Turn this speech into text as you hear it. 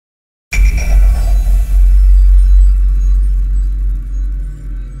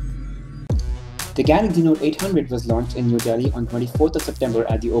The Galaxy Note 800 was launched in New Delhi on 24th of September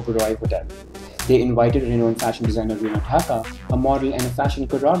at the Oberoi Hotel. They invited renowned fashion designer Rina Dhaka, a model and a fashion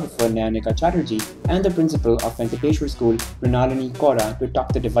choreographer Nayan, and the principal of Venkateshwar school Mrinalini Kauura to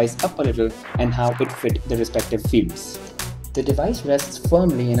talk the device up a little and how it fit the respective fields. The device rests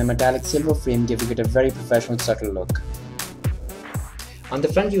firmly in a metallic silver frame, giving it a very professional, subtle look. On the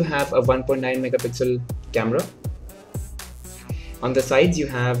front you have a 1.9 megapixel camera. On the sides you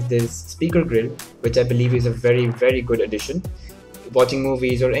have this speaker grill, which I believe is a very good addition. Watching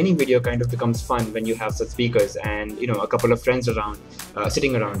movies or any video kind of becomes fun when you have such speakers and a couple of friends around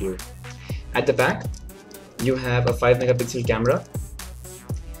sitting around you. At the back you have a 5 megapixel camera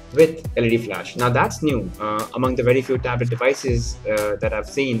with LED flash. Now that's new. Among the very few tablet devices that I've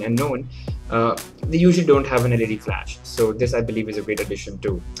seen and known, they usually don't have an LED flash. So this I believe is a great addition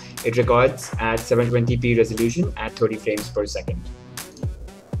too. It records at 720p resolution at 30 frames per second.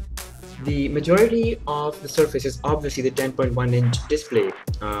 The majority of the surface is obviously the 10.1-inch display.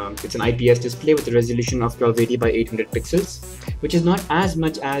 It's an IPS display with a resolution of 1280 by 800 pixels, which is not as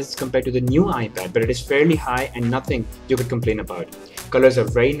much as compared to the new iPad, but it is fairly high and nothing you could complain about. Colors are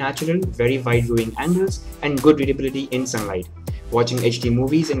very natural, very wide viewing angles, and good readability in sunlight. Watching HD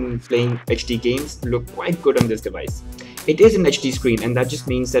movies and playing HD games look quite good on this device. It is an HD screen, and that just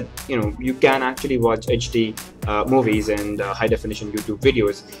means that you can actually watch HD movies and high definition YouTube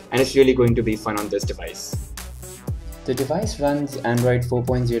videos, and it's really going to be fun on this device. The device runs Android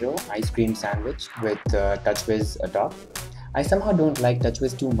 4.0 ice cream sandwich with TouchWiz atop. I somehow don't like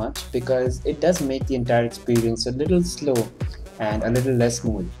TouchWiz too much because it does make the entire experience a little slow and a little less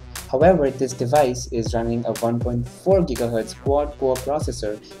smooth. However, this device is running a 1.4 GHz quad-core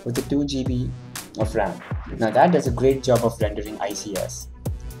processor with a 2 GB of RAM. Now that does a great job of rendering ICS.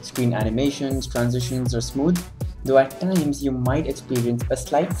 Screen animations, transitions are smooth, though at times you might experience a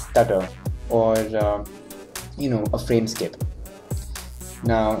slight stutter or a frame skip.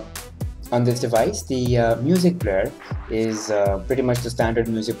 Now on this device, the music player is pretty much the standard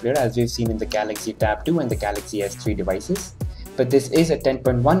music player as we've seen in the Galaxy Tab 2 and the Galaxy S3 devices. But this is a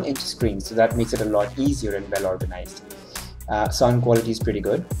 10.1-inch screen, so that makes it a lot easier and well organized. Sound quality is pretty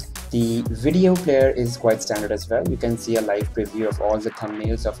good. The video player is quite standard as well. You can see a live preview of all the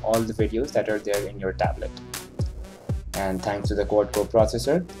thumbnails of all the videos that are there in your tablet. And thanks to the quad-core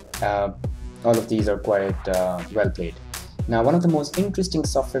processor, all of these are quite well played. Now, one of the most interesting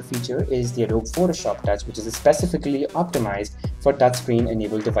software feature is the Adobe Photoshop Touch, which is specifically optimized for touchscreen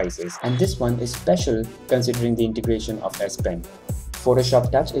enabled devices, and this one is special considering the integration of S Pen. Photoshop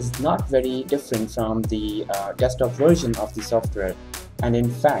Touch is not very different from the desktop version of the software, and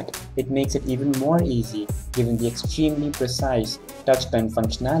in fact it makes it even more easy given the extremely precise touch pen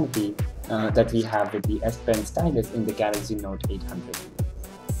functionality that we have with the S Pen stylus in the Galaxy Note 800.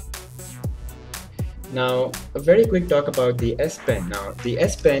 Now, a very quick talk about the S Pen. Now, the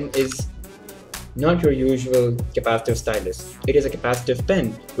S Pen is not your usual capacitive stylus. It is a capacitive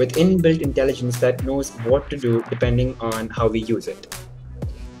pen with inbuilt intelligence that knows what to do depending on how we use it.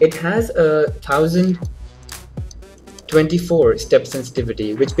 It has a 1024 step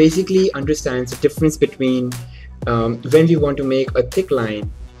sensitivity, which basically understands the difference between when we want to make a thick line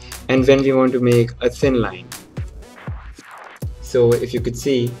and when we want to make a thin line. So if you could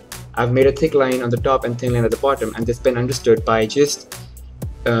see, I've made a thick line on the top and thin line at the bottom, and this pen understood by just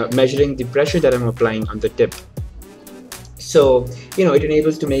measuring the pressure that I'm applying on the tip. So it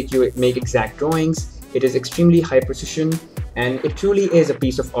enables to make exact drawings. It is extremely high precision, and it truly is a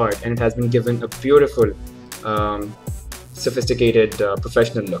piece of art, and it has been given a beautiful, sophisticated,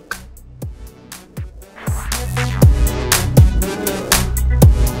 professional look.